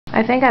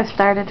I think I've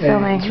started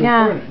filming.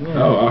 Yeah.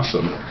 Oh,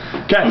 awesome.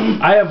 Okay,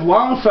 I have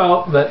long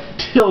felt that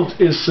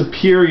Tilt is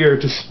superior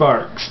to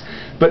Sparks,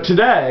 but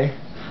today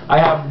I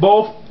have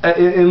both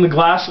in the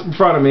glass in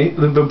front of me.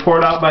 They've been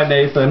poured out by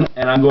Nathan,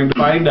 and I'm going to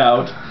find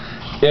out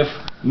if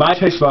my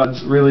taste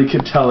buds really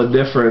could tell a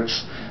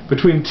difference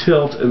between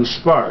Tilt and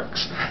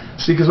Sparks.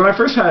 See, because when I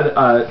first had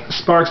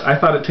Sparks, I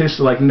thought it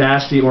tasted like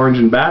nasty orange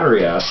and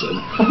battery acid,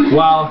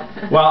 while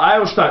I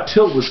always thought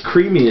Tilt was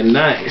creamy and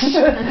nice.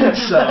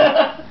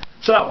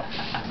 So,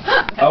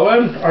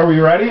 Owen, are we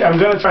ready? I'm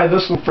going to try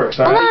this one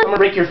first. All right? I'm going to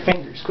break your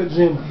fingers. Quit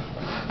zooming.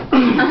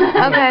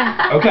 Okay.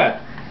 Okay.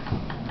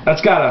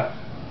 That's got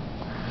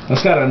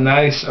a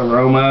nice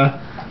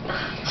aroma.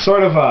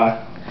 Sort of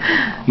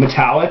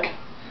metallic.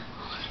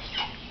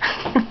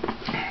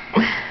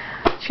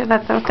 Sure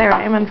that's what they're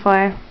aiming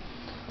for.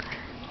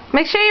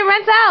 Make sure you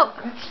rinse out.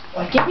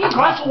 Give me a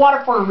glass of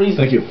water for a reason.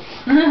 Thank you.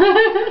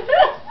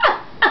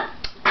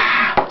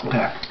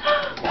 Okay.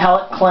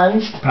 Palate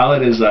cleansed.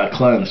 Palate is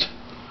cleansed.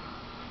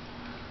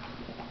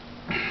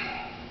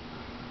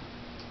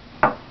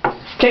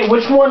 Okay,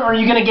 which one are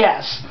you going to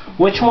guess?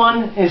 Which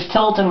one is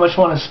Tilt and which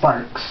one is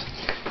Sparks?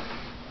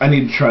 I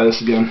need to try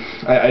this again.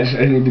 I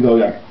need to go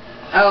again.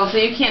 Oh, so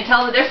you can't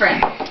tell the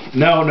difference?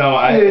 No,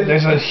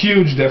 there's a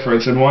huge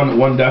difference, and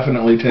one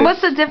definitely tastes.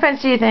 What's the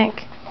difference, do you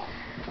think?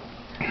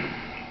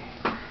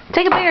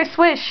 Take a bigger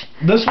swish.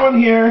 This one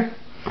here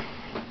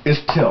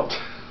is Tilt.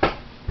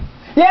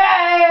 Yay!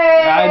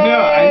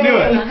 I knew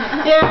it.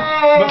 Yay!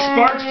 But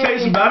Sparks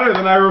tastes better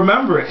than I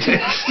remember it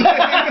tastes.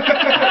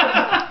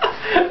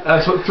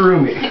 That's what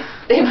threw me.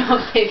 They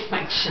both taste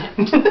like shit.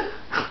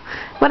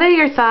 What are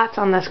your thoughts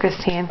on this,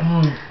 Christine?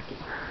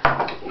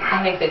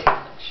 I think they taste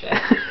like shit.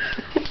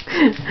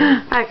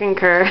 I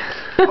concur.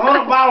 I want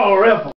a bottle of Ripple.